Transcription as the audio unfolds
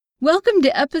Welcome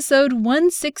to episode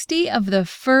 160 of the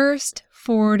first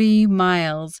 40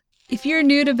 miles. If you're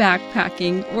new to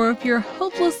backpacking, or if you're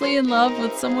hopelessly in love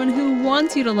with someone who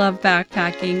wants you to love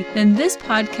backpacking, then this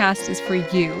podcast is for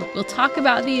you. We'll talk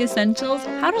about the essentials,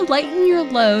 how to lighten your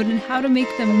load, and how to make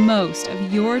the most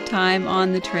of your time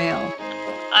on the trail.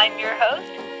 I'm your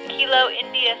host, Kilo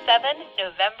India 7,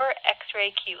 November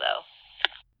X-Ray Kilo.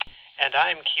 And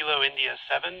I'm Kilo India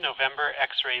 7, November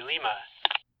X-Ray Lima.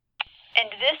 And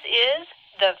this is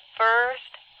the first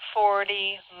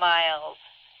 40 miles.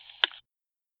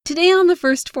 Today on the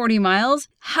first 40 miles,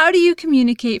 how do you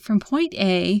communicate from point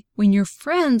A when your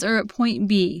friends are at point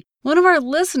B? One of our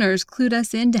listeners clued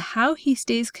us into how he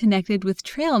stays connected with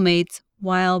trail mates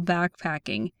while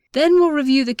backpacking. Then we'll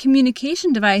review the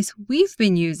communication device we've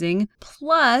been using,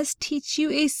 plus teach you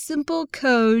a simple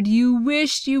code you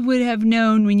wished you would have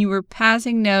known when you were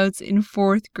passing notes in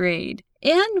 4th grade.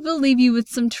 And we'll leave you with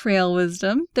some trail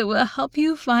wisdom that will help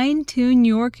you fine-tune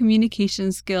your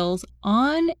communication skills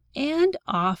on and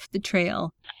off the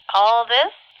trail. All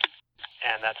this,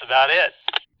 And that's about it.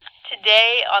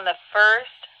 today on the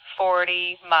first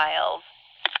 40 miles.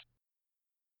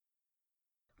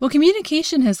 Well,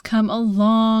 communication has come a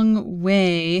long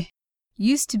way.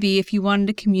 Used to be if you wanted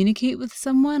to communicate with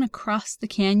someone across the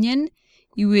canyon,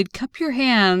 you would cup your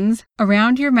hands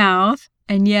around your mouth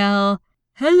and yell,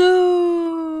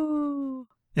 "Hello!"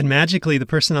 And magically, the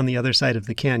person on the other side of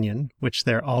the canyon, which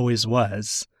there always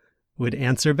was, would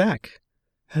answer back,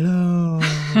 "Hello."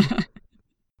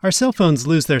 Our cell phones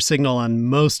lose their signal on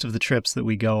most of the trips that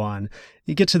we go on.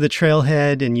 You get to the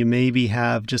trailhead and you maybe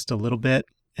have just a little bit,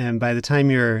 and by the time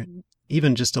you're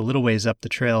even just a little ways up the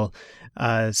trail,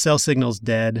 cell signal's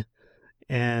dead,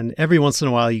 and every once in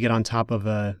a while you get on top of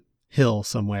a hill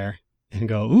somewhere and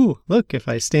go, "Ooh, look, if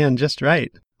I stand just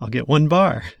right, I'll get 1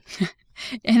 bar."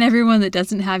 And everyone that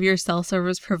doesn't have your cell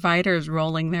service provider is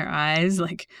rolling their eyes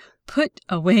like, put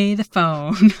away the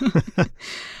phone.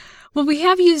 Well, we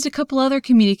have used a couple other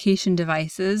communication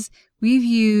devices. We've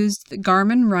used the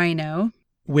Garmin Rhino,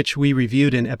 Which we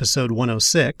reviewed in episode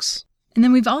 106. and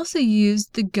then we've also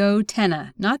used the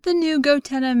GoTenna. Not the new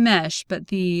GoTenna Mesh, but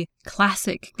the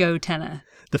classic GoTenna.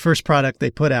 The first product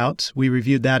they put out, we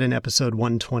reviewed that in episode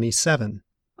 127.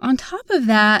 On top of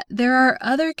that, there are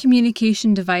other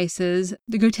communication devices.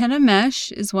 The GoTenna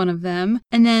Mesh is one of them.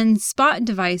 And then Spot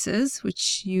devices,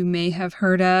 which you may have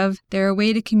heard of. They're a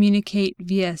way to communicate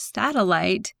via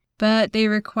satellite, but they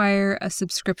require a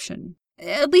subscription.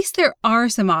 At least there are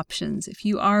some options. If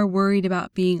you are worried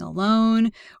about being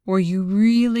alone, or you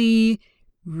really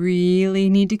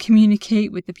need to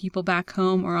communicate with the people back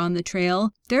home or on the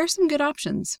trail, there are some good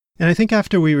options. And I think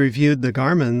after we reviewed the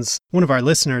Garmin's, one of our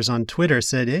listeners on Twitter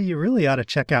said, "Hey, you really ought to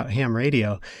check out ham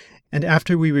radio." And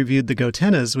after we reviewed the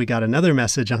GoTennas, we got another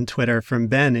message on Twitter from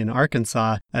Ben in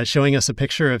Arkansas showing us a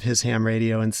picture of his ham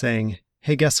radio and saying,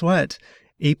 "Hey, guess what?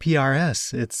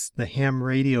 APRS, it's the ham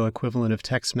radio equivalent of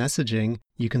text messaging.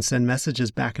 You can send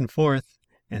messages back and forth,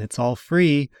 and it's all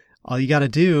free. All you got to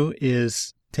do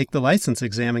is take the license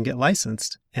exam and get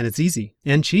licensed. And it's easy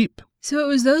and cheap." So it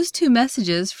was those two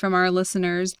messages from our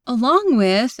listeners, along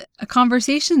with a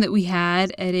conversation that we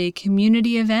had at a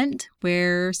community event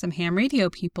where some ham radio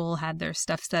people had their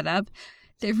stuff set up,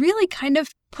 that really kind of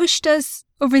pushed us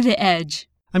over the edge.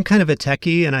 I'm kind of a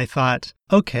techie, and I thought,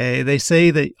 okay, they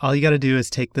say that all you got to do is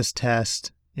take this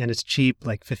test, and it's cheap,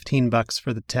 like $15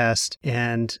 for the test,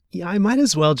 and yeah, I might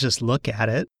as well just look at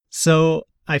it. So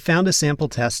I found a sample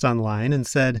test online and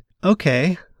said,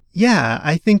 okay, yeah,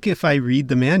 I think if I read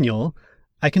the manual,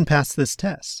 I can pass this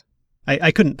test. I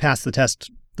couldn't pass the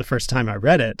test the first time I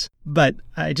read it, but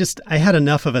I had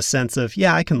enough of a sense of,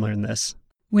 yeah, I can learn this.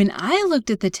 When I looked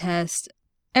at the test,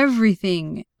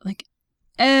 everything, like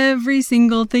every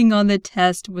single thing on the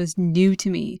test was new to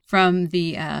me. From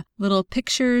the little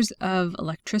pictures of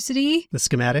electricity. The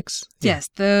schematics? Yes,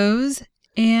 those.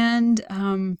 And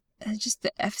just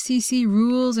the FCC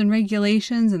rules and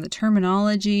regulations and the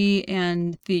terminology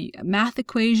and the math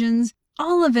equations,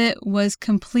 all of it was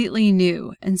completely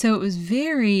new. And so it was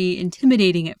very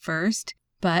intimidating at first,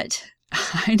 but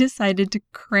I decided to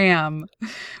cram,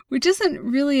 which isn't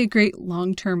really a great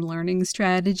long-term learning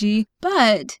strategy,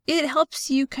 but it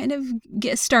helps you kind of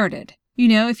get started. You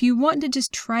know, if you want to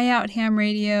just try out ham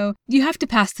radio, you have to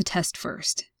pass the test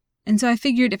first. And so I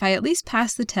figured if I at least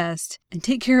pass the test and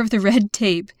take care of the red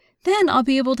tape, then I'll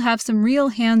be able to have some real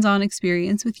hands-on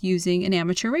experience with using an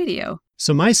amateur radio.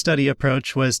 So my study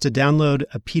approach was to download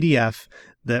a PDF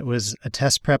that was a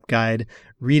test prep guide,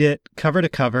 read it cover to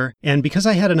cover, and because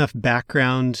I had enough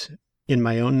background in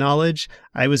my own knowledge,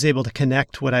 I was able to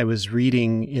connect what I was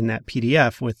reading in that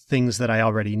PDF with things that I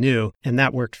already knew, and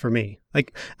that worked for me.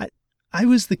 Like, I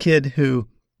was the kid who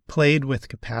played with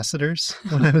capacitors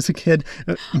when I was a kid.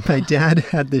 My dad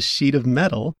had this sheet of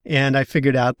metal, and I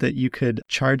figured out that you could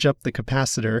charge up the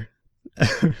capacitor,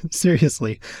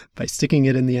 seriously, by sticking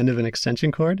it in the end of an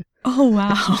extension cord. Oh,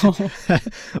 wow.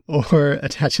 Or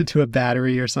attach it to a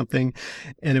battery or something,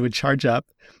 and it would charge up.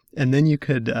 And then you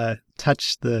could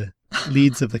touch the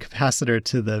leads of the capacitor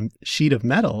to the sheet of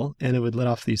metal, and it would let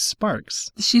off these sparks.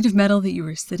 The sheet of metal that you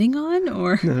were sitting on,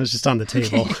 or? No, it was just on the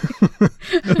table. Okay.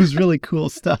 It was really cool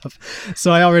stuff.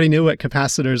 So I already knew what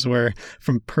capacitors were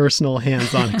from personal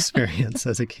hands-on experience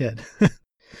as a kid.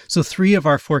 So 3 of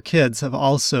our 4 kids have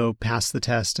also passed the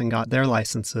test and got their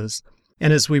licenses.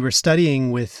 And as we were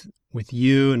studying with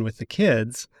you and with the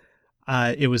kids,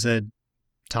 it was a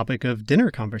topic of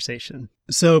dinner conversation.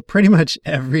 So pretty much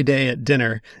every day at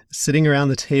dinner, sitting around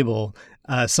the table,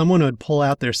 someone would pull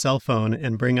out their cell phone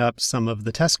and bring up some of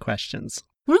the test questions.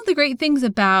 One of the great things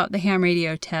about the ham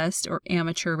radio test, or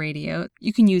amateur radio,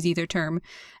 you can use either term,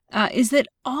 is that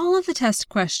all of the test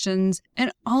questions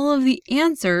and all of the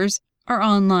answers are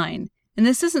online. And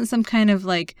this isn't some kind of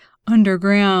like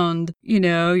underground,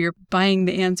 you're buying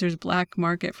the answers black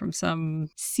market from some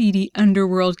seedy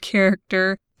underworld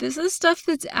character. This is stuff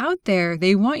that's out there.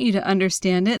 They want you to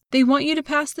understand it. They want you to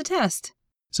pass the test.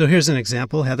 So here's an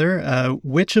example, Heather.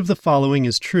 Which of the following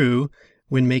is true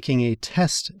when making a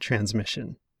test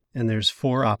transmission? And there's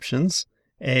 4 options.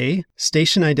 A,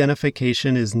 station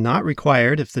identification is not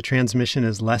required if the transmission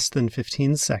is less than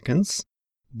 15 seconds.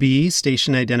 B,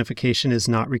 station identification is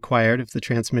not required if the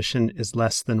transmission is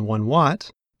less than 1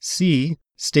 watt. C,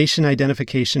 station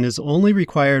identification is only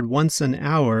required once an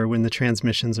hour when the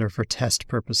transmissions are for test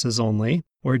purposes only.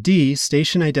 Or D,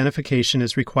 station identification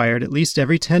is required at least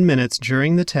every 10 minutes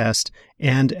during the test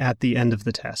and at the end of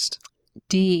the test.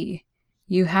 D,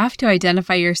 you have to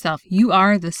identify yourself. You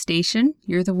are the station.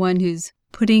 You're the one who's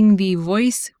putting the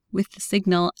voice with the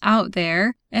signal out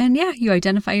there. And yeah, you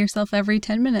identify yourself every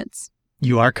 10 minutes.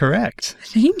 You are correct.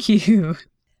 Thank you.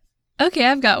 Okay,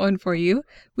 I've got one for you.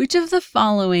 Which of the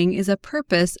following is a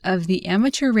purpose of the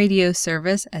amateur radio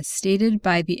service as stated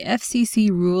by the FCC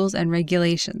rules and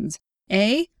regulations?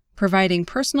 A, providing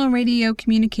personal radio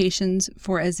communications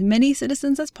for as many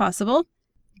citizens as possible.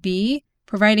 B,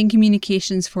 providing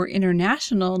communications for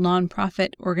international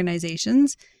nonprofit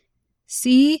organizations.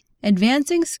 C,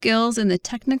 advancing skills in the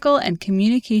technical and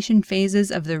communication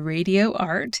phases of the radio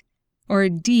art. Or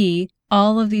D,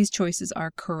 all of these choices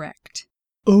are correct.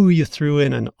 Oh, you threw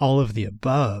in an all of the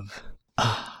above.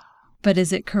 But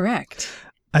is it correct?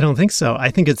 I don't think so. I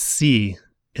think it's C.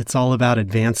 It's all about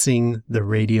advancing the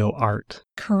radio art.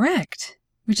 Correct.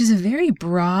 Which is a very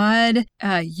broad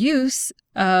use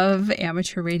of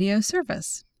amateur radio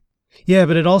service. Yeah,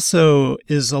 but it also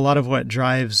is a lot of what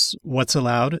drives what's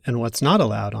allowed and what's not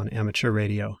allowed on amateur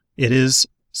radio. It is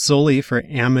solely for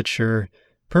amateur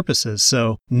purposes,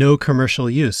 so no commercial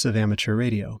use of amateur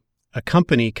radio. A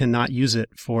company cannot use it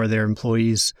for their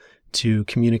employees to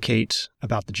communicate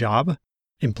about the job.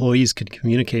 Employees could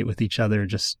communicate with each other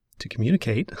just to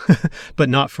communicate, but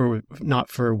not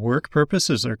for work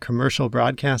purposes or commercial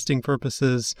broadcasting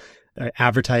purposes,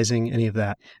 advertising, any of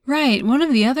that. Right. One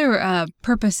of the other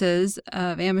purposes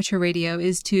of amateur radio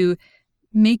is to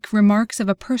make remarks of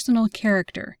a personal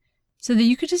character so that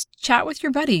you could just chat with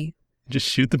your buddy. Just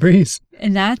shoot the breeze.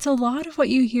 And that's a lot of what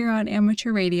you hear on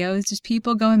amateur radio is just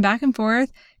people going back and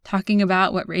forth, talking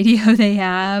about what radio they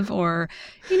have or,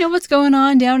 what's going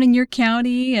on down in your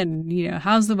county and,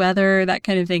 how's the weather, that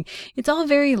kind of thing. It's all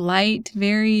very light,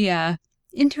 very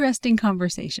interesting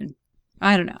conversation.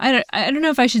 I don't know. I don't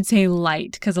know if I should say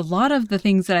light because a lot of the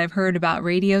things that I've heard about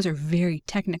radios are very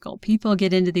technical. People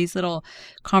get into these little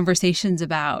conversations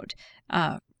about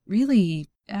really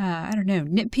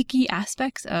nitpicky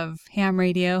aspects of ham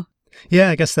radio. Yeah,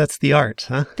 I guess that's the art,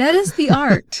 huh? That is the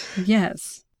art,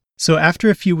 yes. So after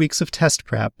a few weeks of test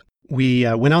prep, we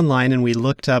went online and we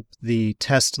looked up the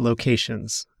test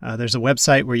locations. There's a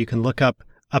website where you can look up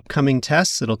upcoming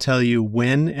tests. It'll tell you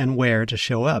when and where to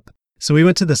show up. So we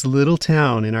went to this little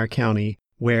town in our county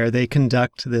where they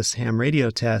conduct this ham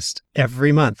radio test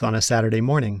every month on a Saturday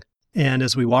morning. And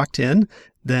as we walked in,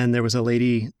 then there was a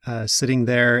lady sitting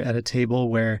there at a table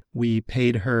where we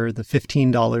paid her the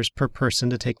 $15 per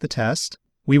person to take the test.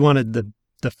 We wanted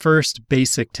the first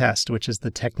basic test, which is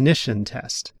the technician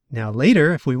test. Now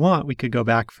later, if we want, we could go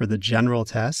back for the general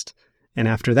test. And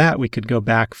after that, we could go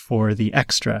back for the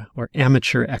extra or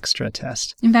amateur extra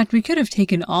test. In fact, we could have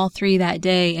taken all 3 that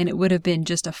day and it would have been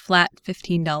just a flat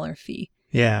 $15 fee.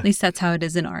 Yeah. At least that's how it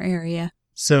is in our area.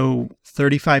 So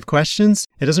 35 questions.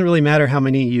 It doesn't really matter how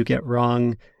many you get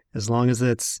wrong as long as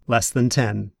it's less than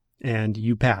 10 and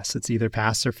you pass. It's either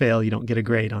pass or fail. You don't get a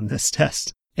grade on this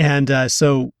test. And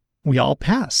so we all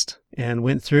passed and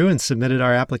went through and submitted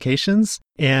our applications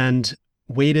and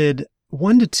waited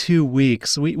 1 to 2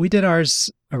 weeks. We did ours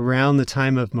around the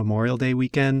time of Memorial Day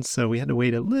weekend, so we had to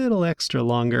wait a little extra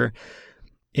longer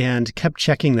and kept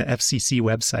checking the FCC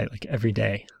website like every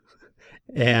day.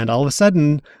 And all of a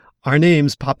sudden, our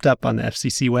names popped up on the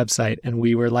FCC website and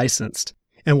we were licensed.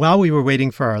 And while we were waiting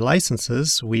for our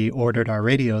licenses, we ordered our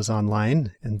radios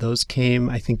online, and those came,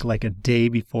 I think, like a day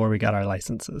before we got our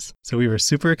licenses. So we were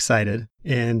super excited,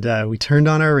 and we turned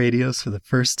on our radios for the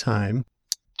first time.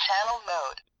 Channel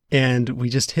mode. And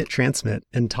we just hit transmit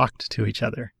and talked to each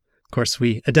other. Of course,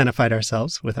 we identified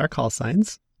ourselves with our call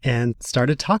signs and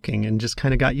started talking and just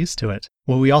kind of got used to it.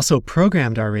 Well, we also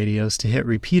programmed our radios to hit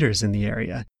repeaters in the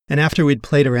area. And after we'd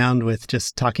played around with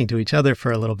just talking to each other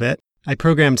for a little bit, I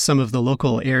programmed some of the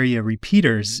local area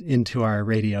repeaters into our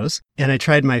radios, and I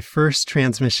tried my first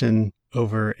transmission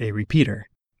over a repeater.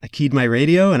 I keyed my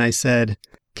radio and I said,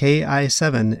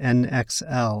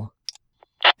 KI7NXL.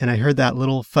 And I heard that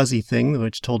little fuzzy thing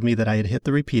which told me that I had hit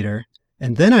the repeater.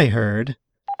 And then I heard...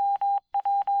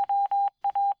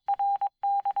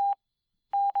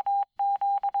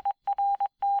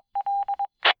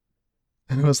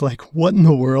 And I was like, what in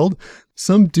the world?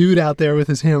 Some dude out there with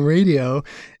his ham radio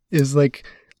is like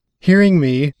hearing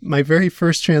me, my very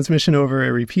first transmission over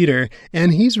a repeater,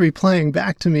 and he's replying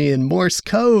back to me in Morse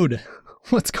code.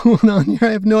 What's going on here?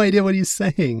 I have no idea what he's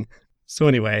saying. So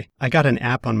anyway, I got an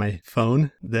app on my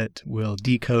phone that will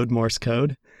decode Morse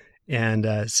code.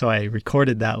 And so I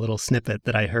recorded that little snippet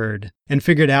that I heard and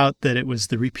figured out that it was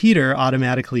the repeater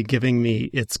automatically giving me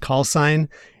its call sign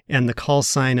and the call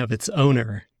sign of its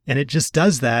owner. And it just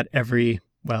does that every,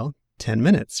 10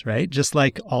 minutes, right? Just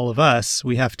like all of us,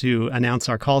 we have to announce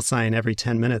our call sign every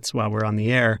 10 minutes while we're on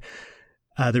the air.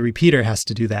 The repeater has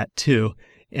to do that too.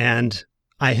 And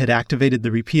I had activated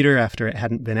the repeater after it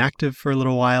hadn't been active for a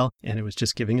little while, and it was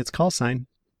just giving its call sign.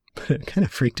 But it kind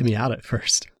of freaked me out at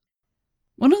first.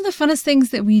 One of the funnest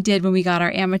things that we did when we got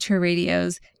our amateur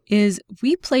radios is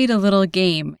we played a little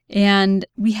game, and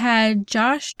we had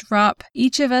Josh drop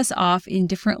each of us off in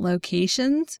different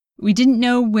locations. We didn't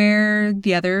know where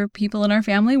the other people in our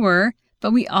family were,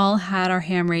 but we all had our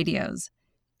ham radios.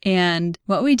 And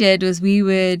what we did was we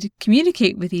would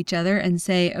communicate with each other and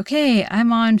say, okay,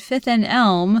 I'm on 5th and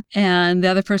Elm. And the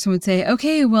other person would say,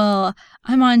 okay, well,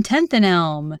 I'm on 10th and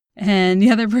Elm. And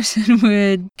the other person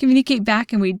would communicate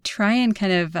back, and we'd try and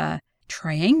kind of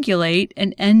triangulate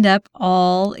and end up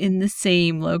all in the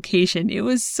same location. It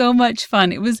was so much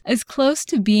fun. It was as close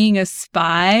to being a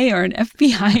spy or an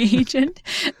FBI agent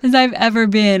as I've ever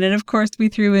been. And of course, we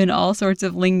threw in all sorts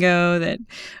of lingo that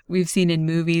we've seen in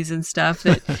movies and stuff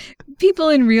that people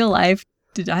in real life,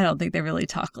 I don't think they really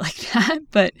talk like that,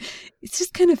 but it's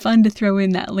just kind of fun to throw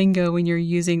in that lingo when you're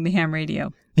using the ham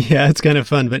radio. Yeah, it's kind of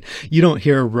fun, but you don't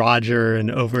hear Roger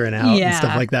and over and out and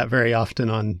stuff like that very often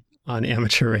on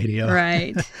amateur radio.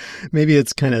 Right. Maybe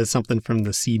it's kind of something from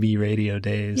the CB radio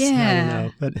days. Yeah. I don't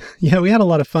know. But yeah, we had a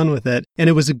lot of fun with it. And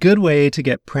it was a good way to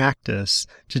get practice,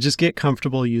 to just get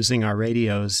comfortable using our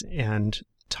radios and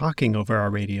talking over our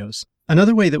radios.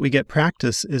 Another way that we get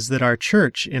practice is that our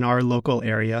church in our local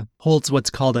area holds what's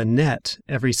called a net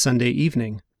every Sunday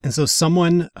evening. And so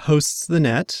someone hosts the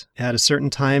net at a certain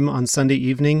time on Sunday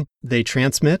evening. They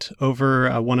transmit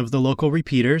over one of the local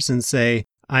repeaters and say,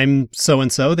 I'm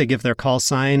so-and-so. They give their call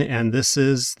sign, and this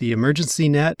is the emergency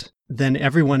net. Then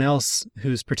everyone else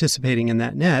who's participating in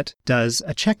that net does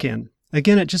a check-in.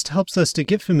 Again, it just helps us to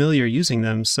get familiar using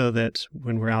them so that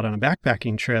when we're out on a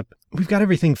backpacking trip, we've got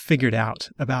everything figured out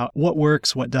about what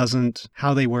works, what doesn't,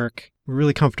 how they work. We're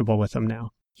really comfortable with them now.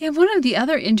 Yeah, one of the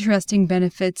other interesting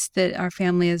benefits that our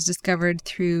family has discovered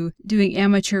through doing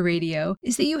amateur radio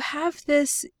is that you have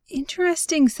this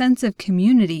interesting sense of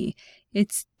community.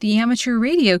 It's the amateur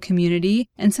radio community,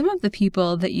 and some of the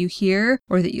people that you hear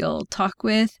or that you'll talk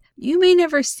with, you may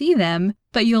never see them,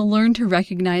 but you'll learn to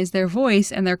recognize their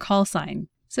voice and their call sign.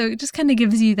 So it just kind of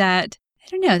gives you that,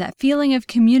 that feeling of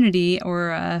community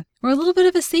or a little bit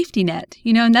of a safety net,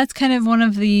 and that's kind of one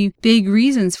of the big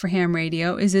reasons for ham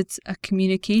radio is it's a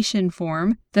communication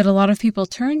form that a lot of people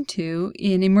turn to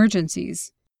in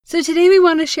emergencies. So today we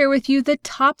want to share with you the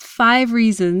top 5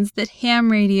 reasons that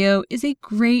ham radio is a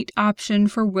great option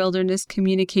for wilderness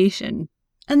communication.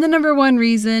 And the number 1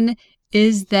 reason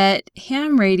is that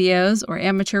ham radios or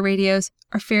amateur radios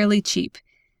are fairly cheap.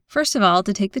 First of all,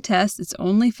 to take the test, it's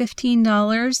only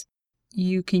 $15.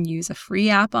 You can use a free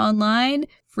app online,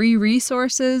 free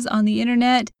resources on the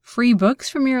internet, free books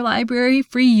from your library,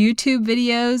 free YouTube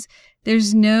videos.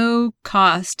 There's no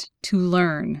cost to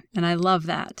learn, and I love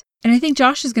that. And I think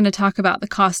Josh is going to talk about the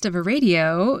cost of a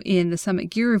radio in the Summit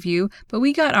Gear Review, but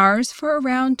we got ours for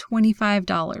around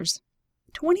 $25.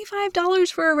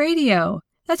 $25 for a radio.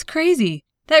 That's crazy.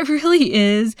 That really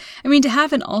is. I mean, to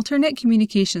have an alternate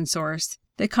communication source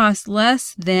that costs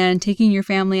less than taking your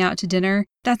family out to dinner,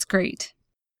 that's great.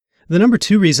 The number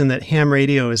 2 reason that ham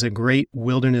radio is a great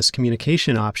wilderness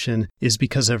communication option is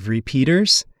because of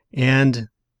repeaters and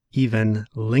even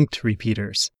linked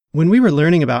repeaters. When we were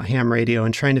learning about ham radio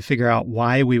and trying to figure out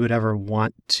why we would ever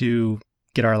want to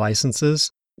get our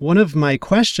licenses, one of my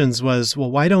questions was,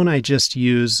 well, why don't I just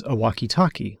use a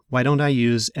walkie-talkie? Why don't I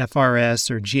use FRS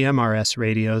or GMRS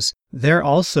radios? They're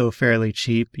also fairly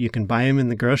cheap. You can buy them in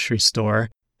the grocery store.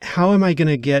 How am I going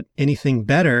to get anything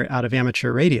better out of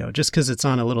amateur radio? Just because it's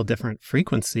on a little different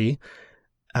frequency.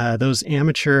 Those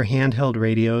amateur handheld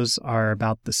radios are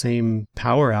about the same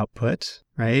power output,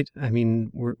 right? I mean,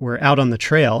 we're out on the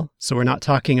trail, so we're not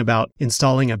talking about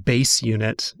installing a base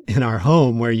unit in our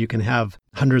home where you can have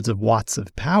hundreds of watts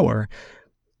of power.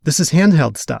 This is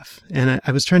handheld stuff. And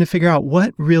I was trying to figure out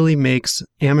what really makes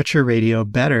amateur radio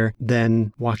better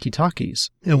than walkie-talkies.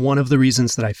 And one of the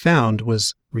reasons that I found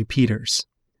was repeaters.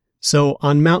 So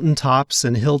on mountaintops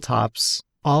and hilltops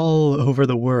all over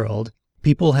the world,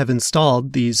 people have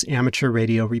installed these amateur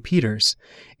radio repeaters.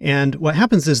 And what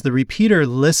happens is the repeater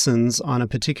listens on a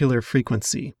particular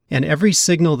frequency, and every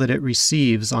signal that it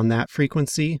receives on that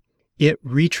frequency, it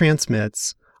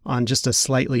retransmits on just a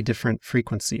slightly different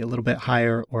frequency, a little bit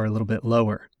higher or a little bit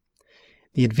lower.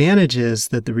 The advantage is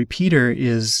that the repeater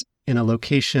is in a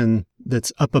location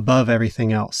that's up above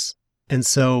everything else. And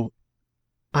so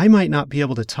I might not be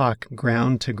able to talk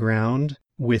ground to ground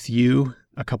with you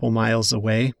a couple miles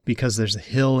away because there's a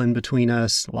hill in between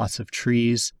us, lots of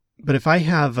trees. But if I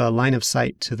have a line of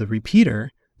sight to the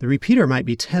repeater might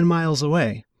be 10 miles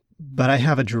away, but I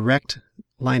have a direct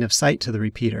line of sight to the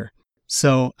repeater.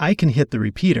 So I can hit the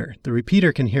repeater. The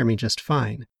repeater can hear me just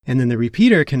fine. And then the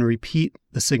repeater can repeat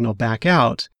the signal back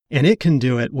out, and it can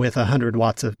do it with 100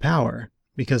 watts of power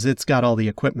because it's got all the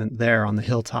equipment there on the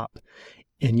hilltop.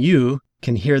 And you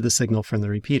can hear the signal from the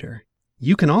repeater.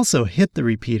 You can also hit the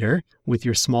repeater with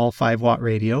your small 5-watt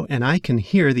radio, and I can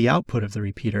hear the output of the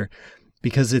repeater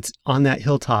because it's on that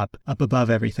hilltop up above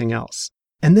everything else.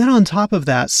 And then on top of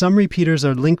that, some repeaters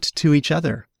are linked to each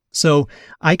other. So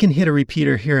I can hit a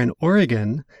repeater here in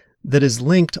Oregon that is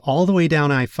linked all the way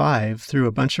down I-5 through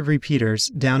a bunch of repeaters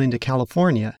down into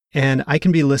California. And I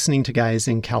can be listening to guys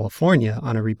in California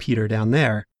on a repeater down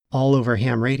there all over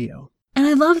ham radio. And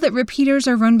I love that repeaters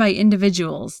are run by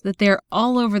individuals, that they're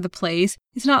all over the place.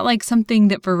 It's not like something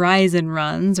that Verizon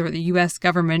runs or the U.S.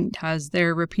 government has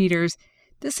their repeaters.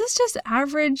 This is just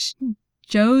average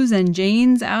Joes and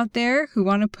Janes out there who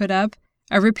want to put up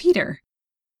a repeater.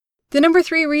 The number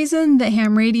 3 reason that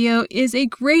ham radio is a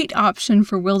great option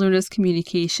for wilderness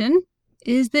communication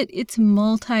is that it's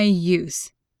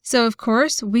multi-use. So, of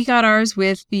course, we got ours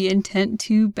with the intent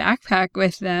to backpack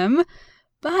with them,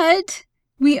 but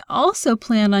we also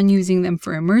plan on using them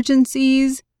for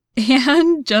emergencies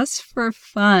and just for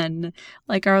fun,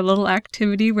 like our little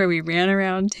activity where we ran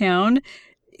around town.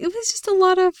 It was just a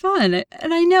lot of fun.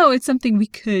 And I know it's something we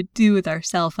could do with our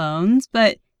cell phones,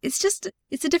 but it's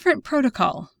a different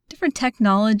protocol, different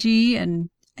technology,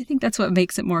 and I think that's what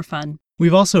makes it more fun.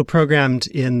 We've also programmed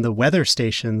in the weather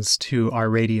stations to our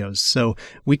radios, so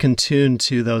we can tune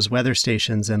to those weather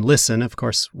stations and listen. Of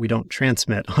course, we don't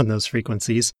transmit on those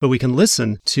frequencies, but we can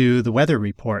listen to the weather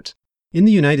report. In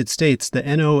the United States, the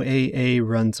NOAA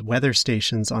runs weather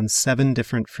stations on 7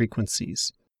 different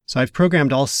frequencies. So I've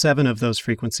programmed all 7 of those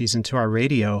frequencies into our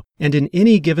radio, and in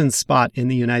any given spot in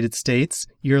the United States,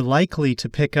 you're likely to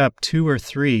pick up 2 or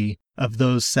 3 of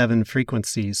those 7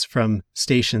 frequencies from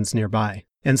stations nearby.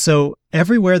 And so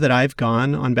everywhere that I've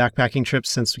gone on backpacking trips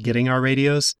since getting our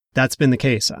radios, that's been the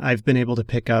case. I've been able to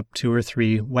pick up 2 or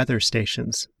 3 weather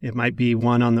stations. It might be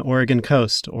one on the Oregon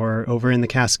coast or over in the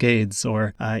Cascades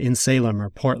or in Salem or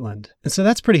Portland. And so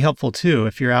that's pretty helpful too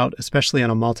if you're out, especially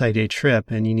on a multi-day trip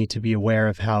and you need to be aware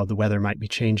of how the weather might be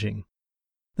changing.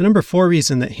 The number 4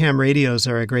 reason that ham radios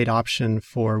are a great option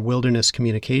for wilderness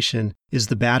communication is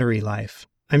the battery life.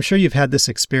 I'm sure you've had this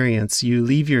experience. You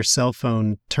leave your cell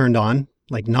phone turned on,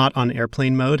 like not on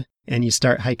airplane mode, and you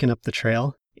start hiking up the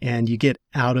trail and you get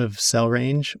out of cell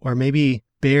range or maybe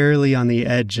barely on the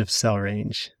edge of cell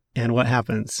range. And what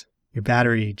happens? Your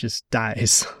battery just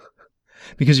dies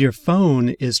because your phone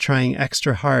is trying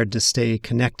extra hard to stay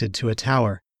connected to a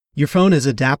tower. Your phone is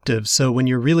adaptive, so when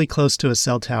you're really close to a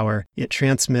cell tower, it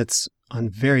transmits on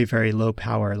very, very low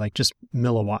power, like just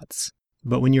milliwatts.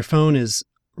 But when your phone is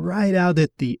right out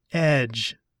at the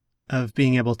edge of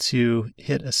being able to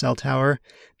hit a cell tower,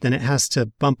 then it has to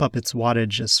bump up its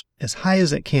wattage as high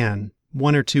as it can.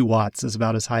 1 or 2 watts is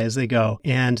about as high as they go.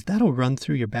 And that'll run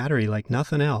through your battery like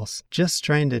nothing else, just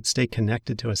trying to stay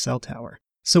connected to a cell tower.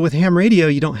 So with ham radio,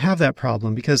 you don't have that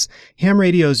problem because ham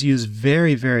radios use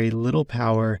very, very little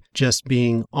power just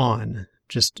being on,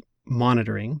 just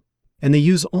monitoring. And they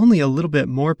use only a little bit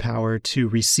more power to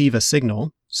receive a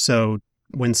signal. So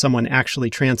when someone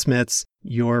actually transmits,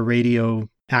 your radio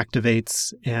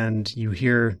activates and you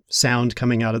hear sound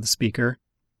coming out of the speaker.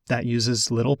 That uses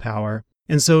little power.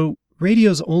 And so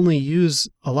radios only use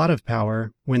a lot of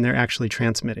power when they're actually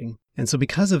transmitting. And so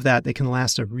because of that, they can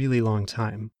last a really long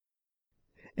time.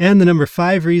 And the number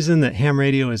 5 reason that ham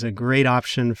radio is a great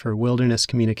option for wilderness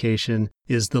communication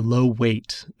is the low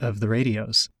weight of the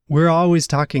radios. We're always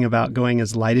talking about going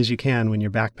as light as you can when you're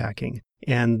backpacking.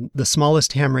 And the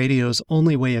smallest ham radios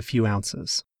only weigh a few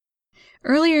ounces.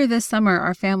 Earlier this summer,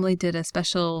 our family did a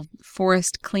special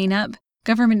forest cleanup.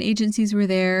 Government agencies were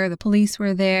there, the police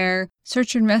were there,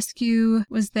 search and rescue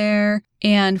was there.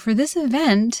 And for this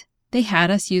event, they had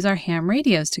us use our ham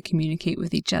radios to communicate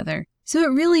with each other. So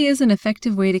it really is an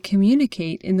effective way to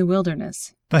communicate in the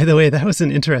wilderness. By the way, that was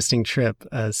an interesting trip,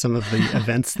 some of the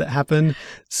events that happened.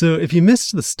 So if you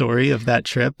missed the story of that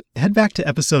trip, head back to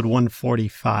episode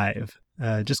 145.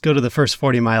 Just go to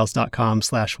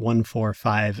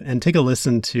thefirst40miles.com/145 and take a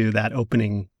listen to that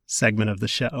opening segment of the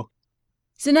show.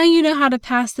 So now you know how to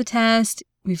pass the test.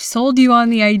 We've sold you on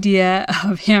the idea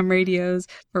of ham radios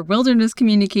for wilderness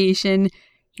communication.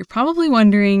 You're probably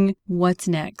wondering, what's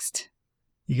next?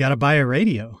 You got to buy a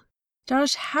radio.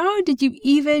 Josh, how did you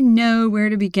even know where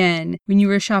to begin when you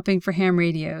were shopping for ham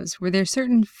radios? Were there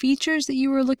certain features that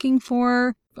you were looking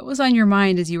for? What was on your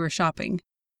mind as you were shopping?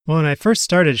 Well, when I first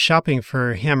started shopping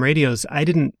for ham radios, I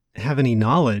didn't have any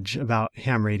knowledge about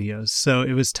ham radios. So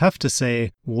it was tough to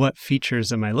say, what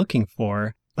features am I looking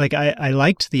for? Like, I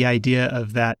liked the idea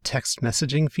of that text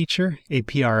messaging feature,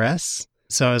 APRS.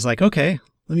 So I was like, okay,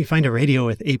 let me find a radio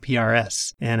with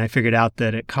APRS. And I figured out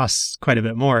that it costs quite a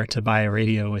bit more to buy a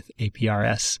radio with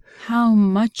APRS. How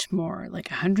much more? Like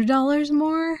 $100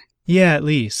 more? Yeah, at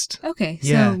least. Okay,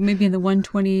 Yeah. so maybe in the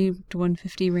 $120 to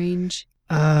 $150 range?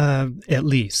 At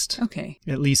least. Okay.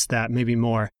 At least that, maybe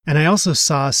more. And I also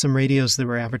saw some radios that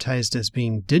were advertised as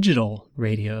being digital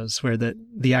radios, where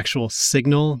the actual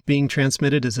signal being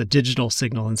transmitted is a digital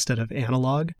signal instead of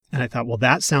analog. And I thought, well,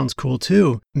 that sounds cool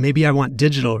too. Maybe I want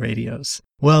digital radios.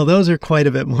 Well, those are quite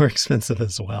a bit more expensive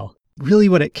as well. Really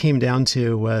what it came down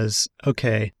to was,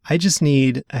 okay, I just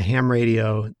need a ham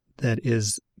radio that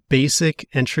is basic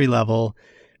entry level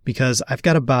because I've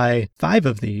got to buy 5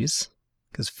 of these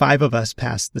because 5 of us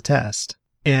passed the test.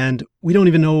 And we don't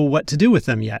even know what to do with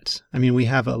them yet. I mean, we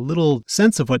have a little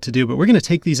sense of what to do, but we're going to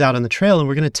take these out on the trail and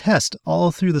we're going to test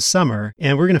all through the summer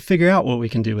and we're going to figure out what we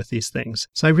can do with these things.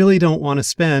 So I really don't want to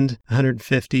spend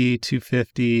 $150,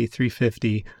 $250,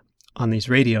 $350 on these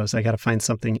radios. I got to find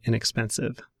something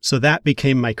inexpensive. So that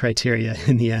became my criteria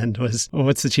in the end was, well,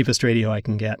 what's the cheapest radio I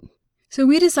can get? So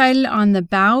we decided on the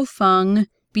Baofeng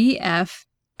BF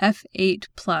F8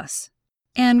 Plus.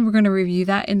 And we're going to review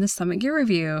that in the Summit Gear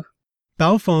Review.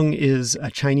 Baofeng is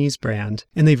a Chinese brand,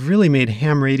 and they've really made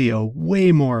ham radio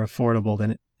way more affordable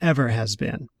than it ever has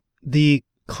been. The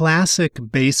classic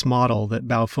base model that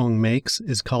Baofeng makes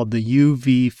is called the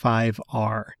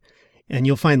UV5R, and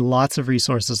you'll find lots of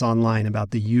resources online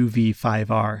about the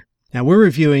UV5R. Now we're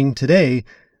reviewing today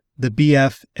the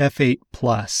BF F8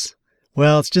 Plus.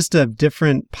 Well, it's just a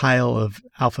different pile of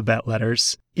alphabet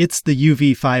letters. It's the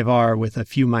UV5R with a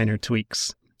few minor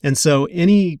tweaks. And so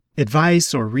any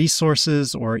advice or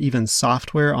resources or even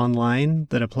software online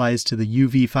that applies to the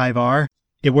UV5R,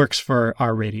 it works for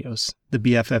our radios, the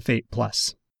BF F8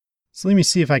 Plus. So let me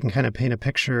see if I can kind of paint a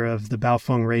picture of the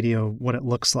Baofeng radio, what it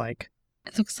looks like.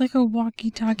 It looks like a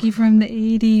walkie-talkie from the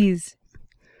 80s.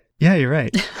 Yeah, you're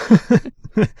right.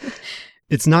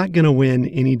 It's not going to win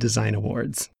any design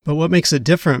awards. But what makes it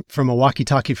different from a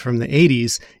walkie-talkie from the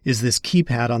 80s is this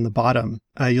keypad on the bottom.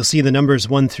 You'll see the numbers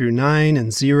 1 through 9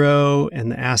 and 0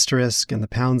 and the asterisk and the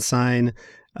pound sign,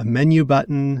 a menu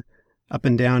button, up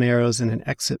and down arrows, and an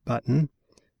exit button.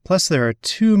 Plus there are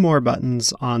 2 more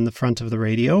buttons on the front of the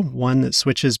radio, one that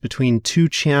switches between 2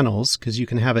 channels, because you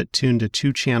can have it tuned to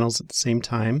 2 channels at the same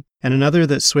time, and another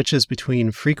that switches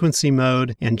between frequency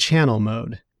mode and channel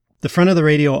mode. The front of the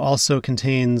radio also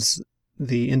contains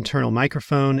the internal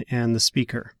microphone and the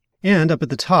speaker. And up at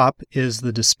the top is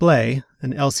the display,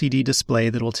 an LCD display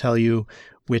that will tell you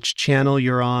which channel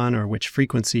you're on or which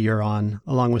frequency you're on,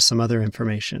 along with some other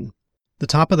information. The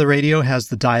top of the radio has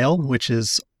the dial, which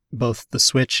is both the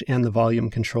switch and the volume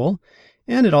control,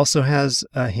 and it also has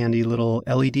a handy little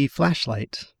LED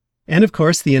flashlight. And of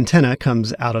course, the antenna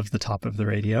comes out of the top of the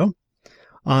radio.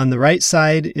 On the right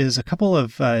side is a couple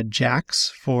of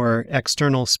jacks for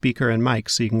external speaker and mic,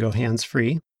 so you can go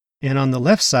hands-free. And on the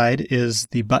left side is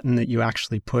the button that you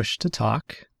actually push to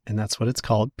talk, and that's what it's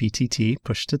called, PTT,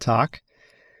 push to talk.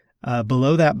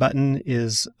 Below that button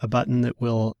is a button that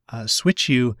will switch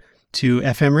you to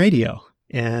FM radio.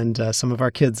 And some of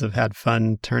our kids have had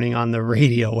fun turning on the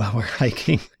radio while we're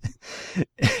hiking.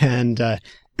 And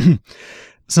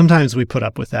sometimes we put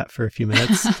up with that for a few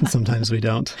minutes, and sometimes we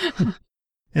don't.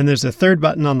 And there's a third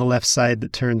button on the left side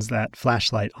that turns that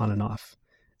flashlight on and off.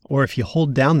 Or if you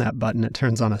hold down that button, it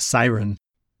turns on a siren.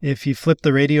 If you flip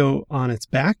the radio on its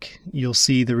back, you'll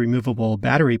see the removable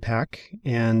battery pack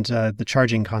and the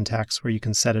charging contacts where you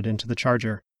can set it into the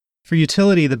charger. For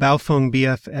utility, the Baofeng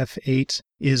BF-F8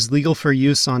 is legal for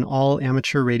use on all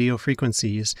amateur radio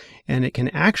frequencies, and it can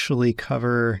actually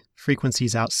cover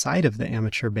frequencies outside of the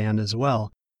amateur band as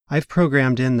well. I've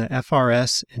programmed in the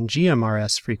FRS and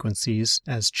GMRS frequencies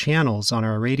as channels on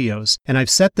our radios, and I've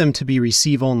set them to be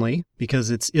receive only because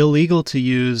it's illegal to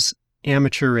use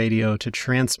amateur radio to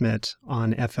transmit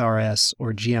on FRS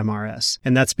or GMRS.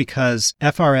 And that's because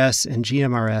FRS and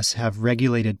GMRS have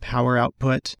regulated power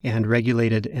output and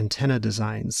regulated antenna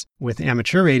designs. With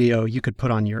amateur radio, you could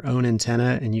put on your own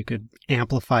antenna and you could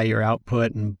amplify your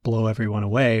output and blow everyone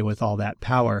away with all that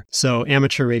power. So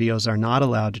amateur radios are not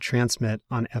allowed to transmit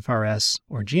on FRS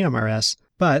or GMRS,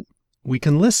 but we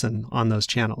can listen on those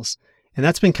channels. And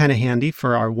that's been kind of handy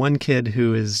for our one kid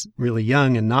who is really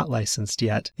young and not licensed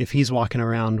yet. If he's walking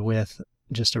around with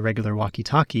just a regular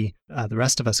walkie-talkie, the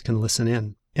rest of us can listen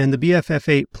in. And the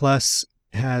BF-F8 Plus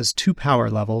has 2 power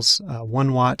levels,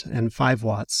 1 watt and 5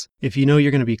 watts. If you know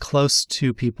you're going to be close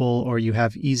to people or you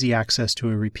have easy access to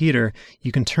a repeater,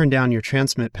 you can turn down your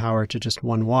transmit power to just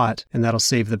 1 watt, and that'll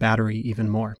save the battery even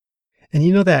more. And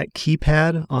you know that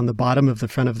keypad on the bottom of the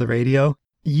front of the radio?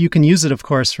 You can use it, of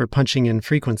course, for punching in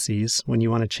frequencies when you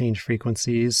want to change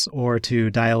frequencies or to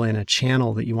dial in a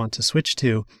channel that you want to switch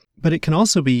to, but it can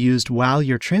also be used while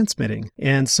you're transmitting.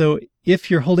 And so if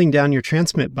you're holding down your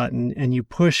transmit button and you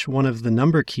push one of the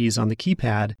number keys on the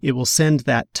keypad, it will send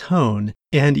that tone.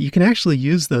 And you can actually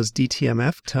use those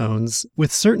DTMF tones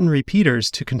with certain repeaters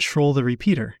to control the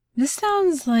repeater. This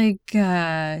sounds like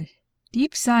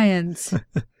deep science.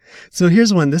 So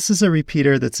here's one. This is a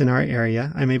repeater that's in our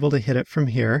area. I'm able to hit it from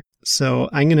here. So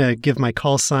I'm going to give my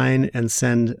call sign and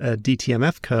send a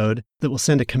DTMF code that will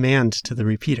send a command to the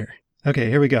repeater. Okay,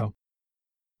 here we go.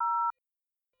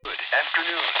 Good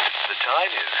afternoon. The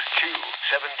time is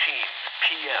 2:17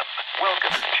 p.m.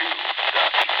 Welcome to the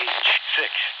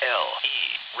H6LE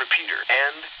repeater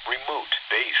and remote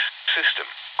base system.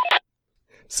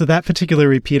 So that particular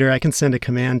repeater, I can send a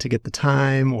command to get the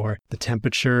time or the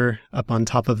temperature up on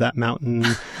top of that mountain,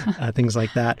 things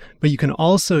like that. But you can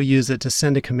also use it to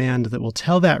send a command that will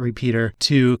tell that repeater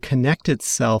to connect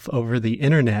itself over the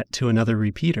internet to another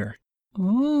repeater.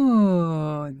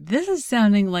 Ooh, this is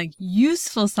sounding like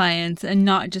useful science and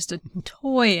not just a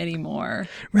toy anymore.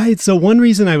 Right. So one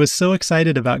reason I was so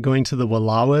excited about going to the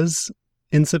Wallowas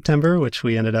in September, which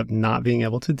we ended up not being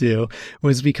able to do,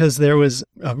 was because there was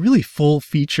a really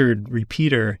full-featured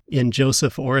repeater in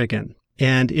Joseph, Oregon,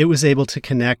 and it was able to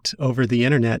connect over the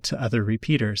internet to other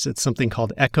repeaters. It's something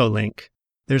called Echolink.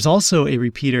 There's also a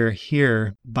repeater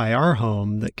here by our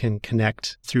home that can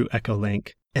connect through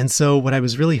Echolink. And so what I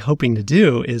was really hoping to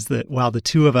do is that while the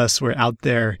two of us were out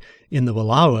there in the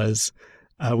Wallowas,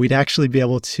 we'd actually be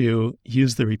able to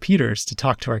use the repeaters to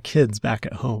talk to our kids back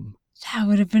at home. That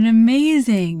would have been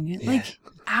amazing. Yeah. Like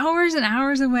hours and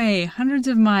hours away, hundreds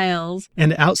of miles.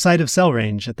 And outside of cell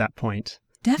range at that point.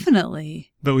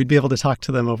 Definitely. But we'd be able to talk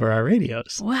to them over our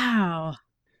radios. Wow.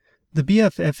 The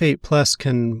BF-F8 Plus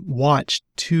can watch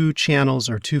 2 channels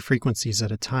or 2 frequencies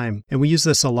at a time. And we use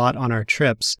this a lot on our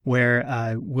trips where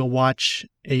we'll watch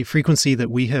a frequency that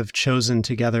we have chosen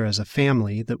together as a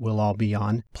family that we'll all be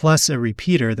on, plus a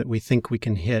repeater that we think we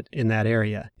can hit in that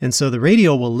area. And so the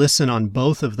radio will listen on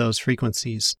both of those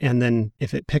frequencies. And then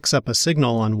if it picks up a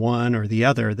signal on one or the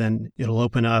other, then it'll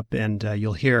open up and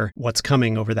you'll hear what's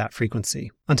coming over that frequency.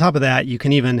 On top of that, you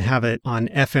can even have it on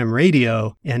FM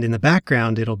radio, and in the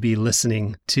background, it'll be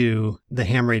listening to the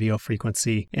ham radio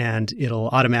frequency, and it'll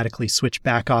automatically switch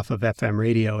back off of FM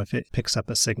radio if it picks up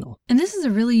a signal. And this is a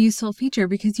really useful feature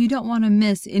because you don't want to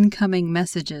miss incoming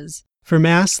messages. For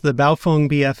mass, the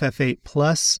Baofeng BF-F8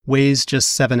 Plus weighs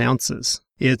just 7 ounces.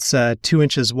 It's 2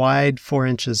 inches wide, 4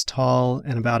 inches tall,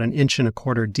 and about 1.25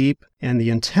 inches deep. And the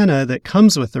antenna that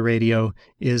comes with the radio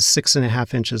is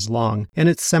 6.5 inches long. And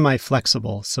it's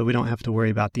semi-flexible, so we don't have to worry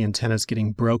about the antennas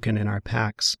getting broken in our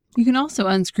packs. You can also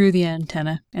unscrew the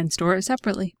antenna and store it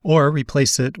separately. Or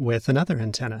replace it with another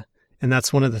antenna. And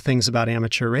that's one of the things about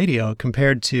amateur radio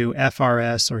compared to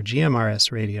FRS or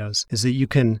GMRS radios, is that you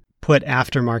can put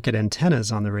aftermarket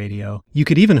antennas on the radio. You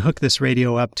could even hook this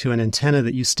radio up to an antenna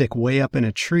that you stick way up in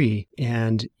a tree,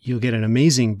 and you'll get an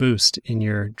amazing boost in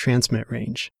your transmit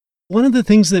range. One of the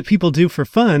things that people do for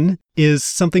fun is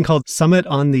something called Summit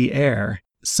on the Air,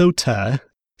 SOTA.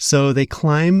 So they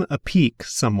climb a peak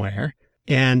somewhere,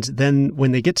 and then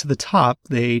when they get to the top,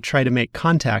 they try to make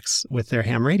contacts with their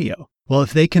ham radio. Well,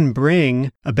 if they can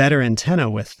bring a better antenna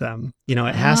with them, it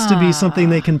has to be something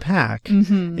they can pack.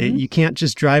 Mm-hmm. You can't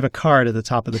just drive a car to the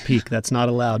top of the peak. That's not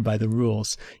allowed by the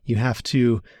rules. You have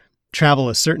to travel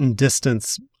a certain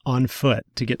distance on foot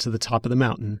to get to the top of the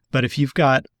mountain. But if you've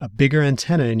got a bigger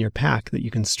antenna in your pack that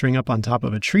you can string up on top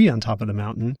of a tree on top of the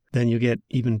mountain, then you get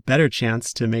even better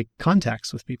chance to make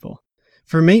contacts with people.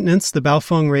 For maintenance, the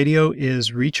Baofeng radio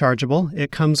is rechargeable.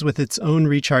 It comes with its own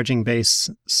recharging base,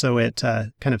 so it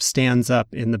kind of stands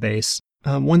up in the base.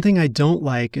 One thing I don't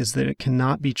like is that it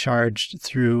cannot be charged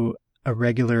through a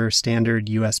regular standard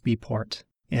USB port.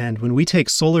 And when we take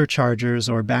solar chargers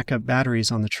or backup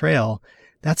batteries on the trail,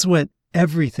 that's what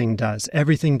everything does.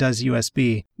 Everything does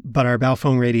USB, but our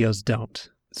Baofeng radios don't.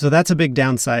 So that's a big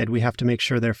downside. We have to make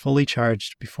sure they're fully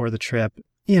charged before the trip.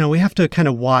 We have to kind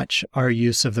of watch our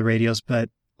use of the radios, but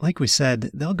like we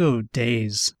said, they'll go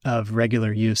days of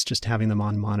regular use just having them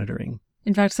on monitoring.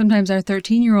 In fact, sometimes our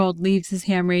 13-year-old leaves his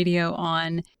ham radio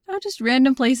on just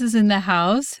random places in the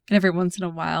house. And every once in a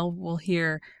while, we'll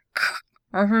hear,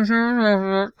 and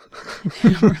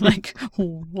we're like,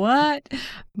 what?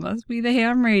 Must be the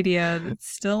ham radio that's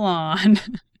still on.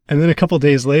 And then a couple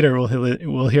days later,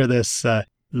 we'll hear this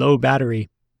low battery.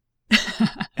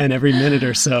 And every minute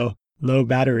or so, low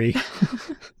battery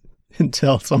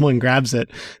until someone grabs it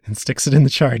and sticks it in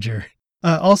the charger.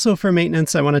 Also for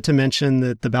maintenance, I wanted to mention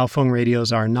that the Baofeng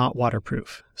radios are not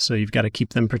waterproof, so you've got to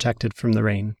keep them protected from the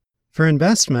rain. For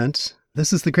investment,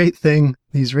 this is the great thing.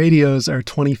 These radios are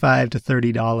 $25 to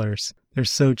 $30. They're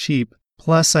so cheap.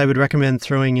 Plus, I would recommend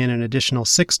throwing in an additional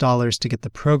 $6 to get the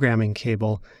programming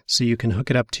cable so you can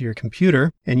hook it up to your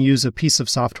computer and use a piece of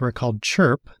software called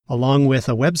Chirp, along with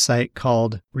a website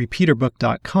called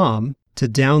repeaterbook.com to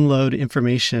download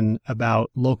information about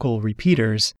local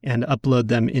repeaters and upload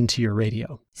them into your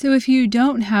radio. So if you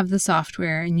don't have the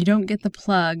software and you don't get the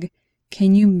plug,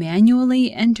 can you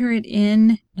manually enter it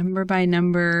in number by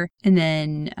number and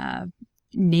then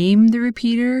name the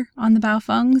repeater on the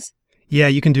Baofengs? Yeah,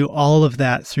 you can do all of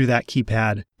that through that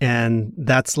keypad. And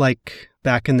that's like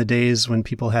back in the days when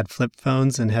people had flip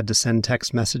phones and had to send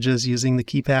text messages using the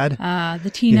keypad.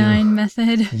 The T9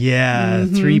 method. Yeah,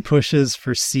 3 pushes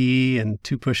for C and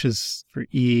 2 pushes for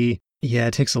E. Yeah,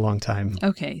 it takes a long time.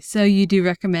 Okay, so you do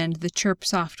recommend the Chirp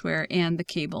software and the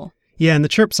cable. Yeah, and the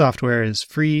Chirp software is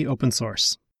free, open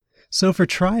source. So for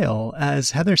trial,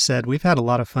 as Heather said, we've had a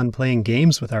lot of fun playing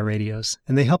games with our radios,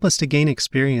 and they help us to gain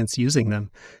experience using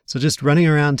them. So just running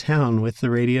around town with the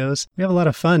radios, we have a lot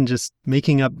of fun just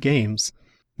making up games.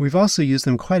 We've also used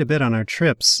them quite a bit on our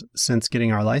trips since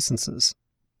getting our licenses.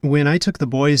 When I took the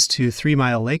boys to 3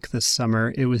 Mile Lake this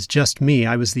summer, it was just me.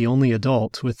 I was the only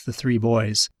adult with the 3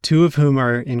 boys, 2 of whom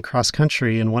are in cross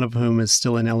country and 1 of whom is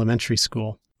still in elementary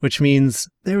school. Which means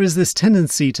there was this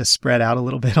tendency to spread out a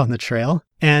little bit on the trail.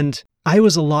 And I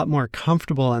was a lot more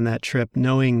comfortable on that trip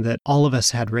knowing that all of us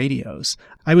had radios.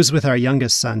 I was with our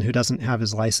youngest son who doesn't have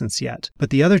his license yet, but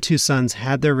the other 2 sons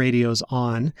had their radios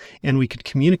on and we could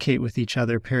communicate with each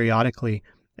other periodically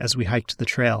as we hiked the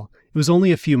trail. It was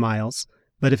only a few miles,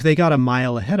 but if they got a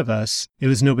mile ahead of us, it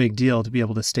was no big deal to be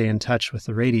able to stay in touch with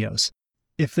the radios.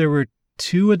 If there were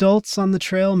 2 adults on the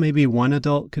trail, maybe 1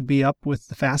 adult could be up with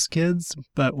the fast kids,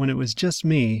 but when it was just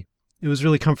me, it was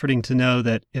really comforting to know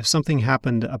that if something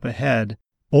happened up ahead,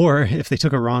 or if they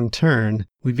took a wrong turn,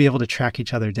 we'd be able to track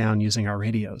each other down using our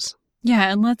radios.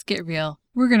 Yeah, and let's get real.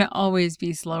 We're going to always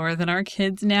be slower than our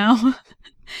kids now.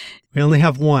 We only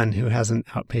have 1 who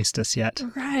hasn't outpaced us yet.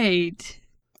 Right.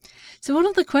 So one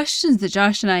of the questions that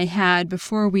Josh and I had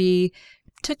before we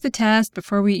took the test,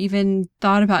 before we even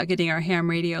thought about getting our ham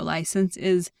radio license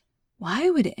is, why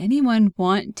would anyone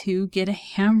want to get a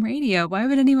ham radio? Why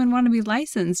would anyone want to be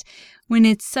licensed when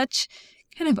it's such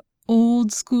kind of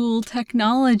old school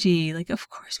technology? Like, of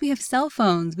course we have cell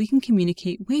phones. We can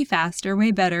communicate way faster,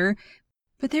 way better.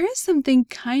 But there is something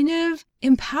kind of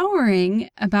empowering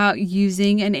about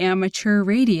using an amateur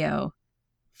radio.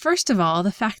 First of all,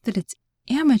 the fact that it's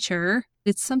amateur,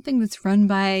 it's something that's run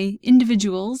by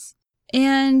individuals.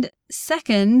 And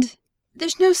second,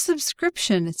 there's no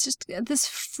subscription. It's just this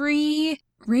free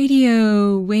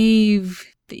radio wave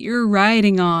that you're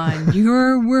riding on.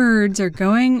 Your words are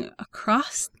going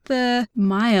across the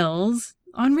miles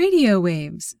on radio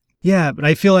waves. Yeah, but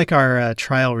I feel like our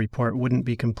trial report wouldn't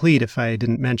be complete if I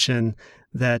didn't mention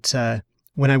that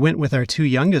when I went with our 2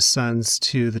 youngest sons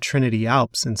to the Trinity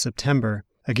Alps in September,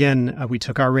 again, we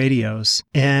took our radios,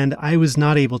 and I was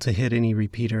not able to hit any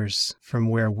repeaters from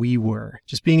where we were.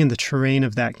 Just being in the terrain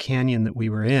of that canyon that we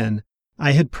were in,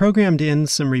 I had programmed in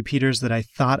some repeaters that I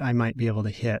thought I might be able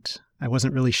to hit. I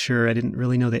wasn't really sure. I didn't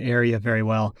really know the area very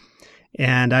well.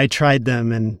 And I tried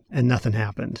them and nothing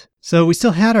happened. So we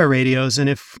still had our radios, and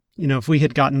if we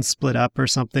had gotten split up or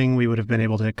something, we would have been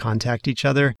able to contact each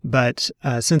other. But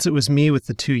since it was me with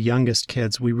the 2 youngest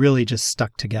kids, we really just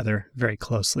stuck together very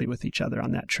closely with each other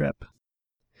on that trip.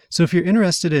 So if you're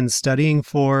interested in studying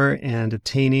for and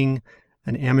obtaining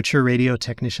an amateur radio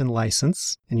technician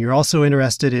license, and you're also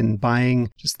interested in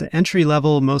buying just the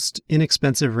entry-level, most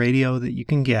inexpensive radio that you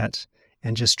can get,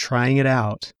 and just trying it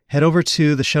out, head over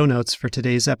to the show notes for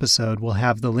today's episode. We'll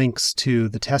have the links to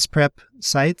the test prep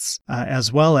sites,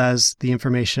 as well as the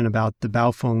information about the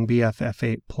Baofeng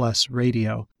BFF8 Plus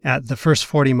radio at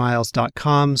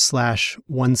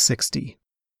thefirst40miles.com/160.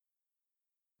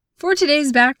 For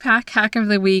today's Backpack Hack of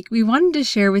the Week, we wanted to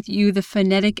share with you the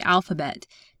phonetic alphabet.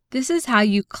 This is how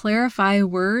you clarify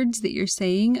words that you're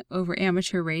saying over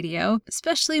amateur radio,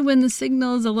 especially when the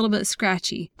signal is a little bit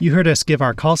scratchy. You heard us give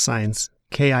our call signs,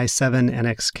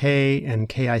 KI7NXK and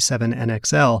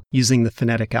KI7NXL, using the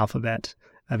phonetic alphabet,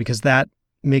 because that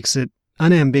makes it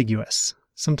unambiguous.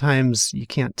 Sometimes you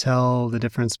can't tell the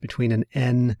difference between an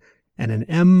N and an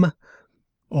M,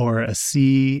 or a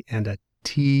C and a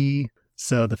T,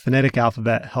 so the phonetic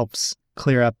alphabet helps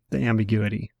clear up the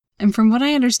ambiguity. And from what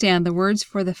I understand, the words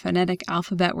for the phonetic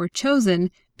alphabet were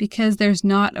chosen because there's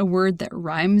not a word that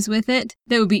rhymes with it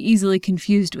that would be easily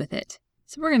confused with it.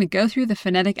 So we're going to go through the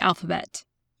phonetic alphabet.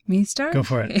 Me start? Go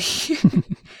for it.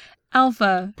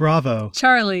 Alpha. Bravo.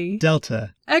 Charlie.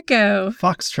 Delta. Echo.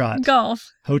 Foxtrot.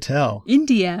 Golf. Hotel.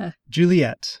 India.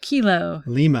 Juliet. Kilo.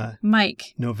 Lima.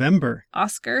 Mike. November.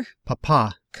 Oscar.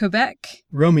 Papa. Quebec.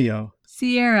 Romeo.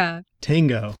 Sierra.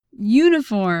 Tango.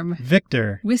 Uniform.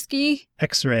 Victor. Whiskey.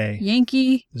 X-ray.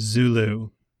 Yankee.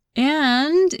 Zulu.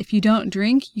 And if you don't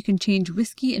drink, you can change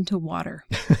whiskey into water.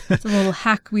 It's a little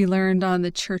hack we learned on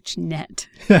the church net.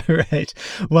 Right.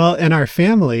 Well, and our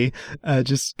family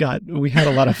we had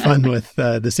a lot of fun with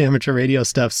this amateur radio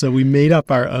stuff. So we made up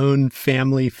our own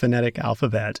family phonetic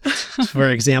alphabet. For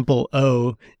example,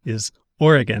 O is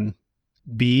Oregon.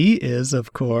 B is,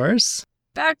 of course,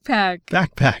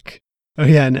 Backpack. Oh,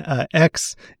 yeah. And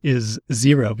X is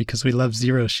zero because we love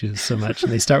Zero shoes so much.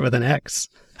 And they start with an X.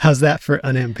 How's that for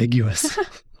unambiguous?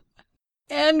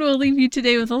 And we'll leave you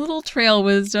today with a little trail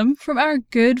wisdom from our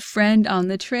good friend on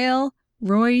the trail,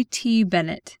 Roy T.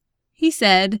 Bennett. He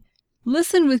said,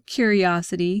 "Listen with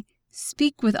curiosity,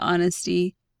 speak with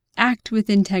honesty, act with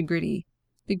integrity.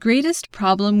 The greatest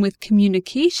problem with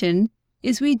communication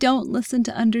is we don't listen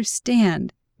to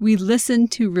understand. We listen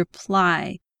to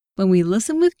reply. When we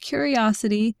listen with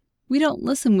curiosity, we don't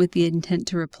listen with the intent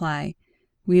to reply.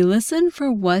 We listen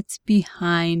for what's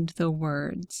behind the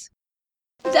words."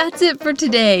 That's it for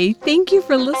today. Thank you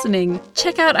for listening.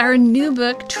 Check out our new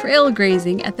book, Trail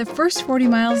Grazing, at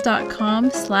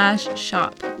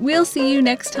thefirst40miles.com/shop. We'll see you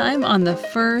next time on The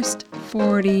First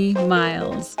 40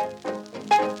 Miles.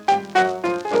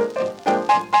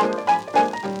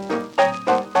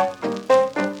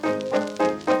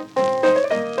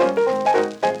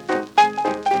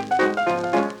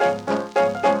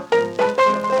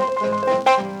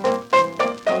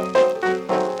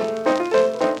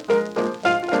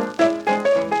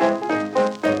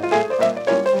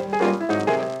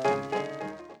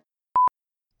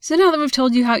 So now that we've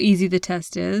told you how easy the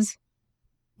test is,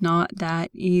 not that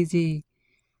easy.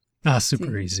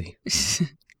 Super easy.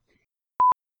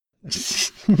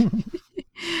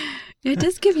 It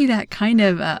does give you that kind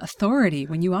of authority.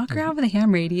 When you walk around with a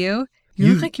ham radio,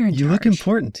 you look like you're in charge. You look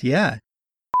important, yeah.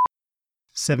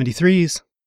 73s.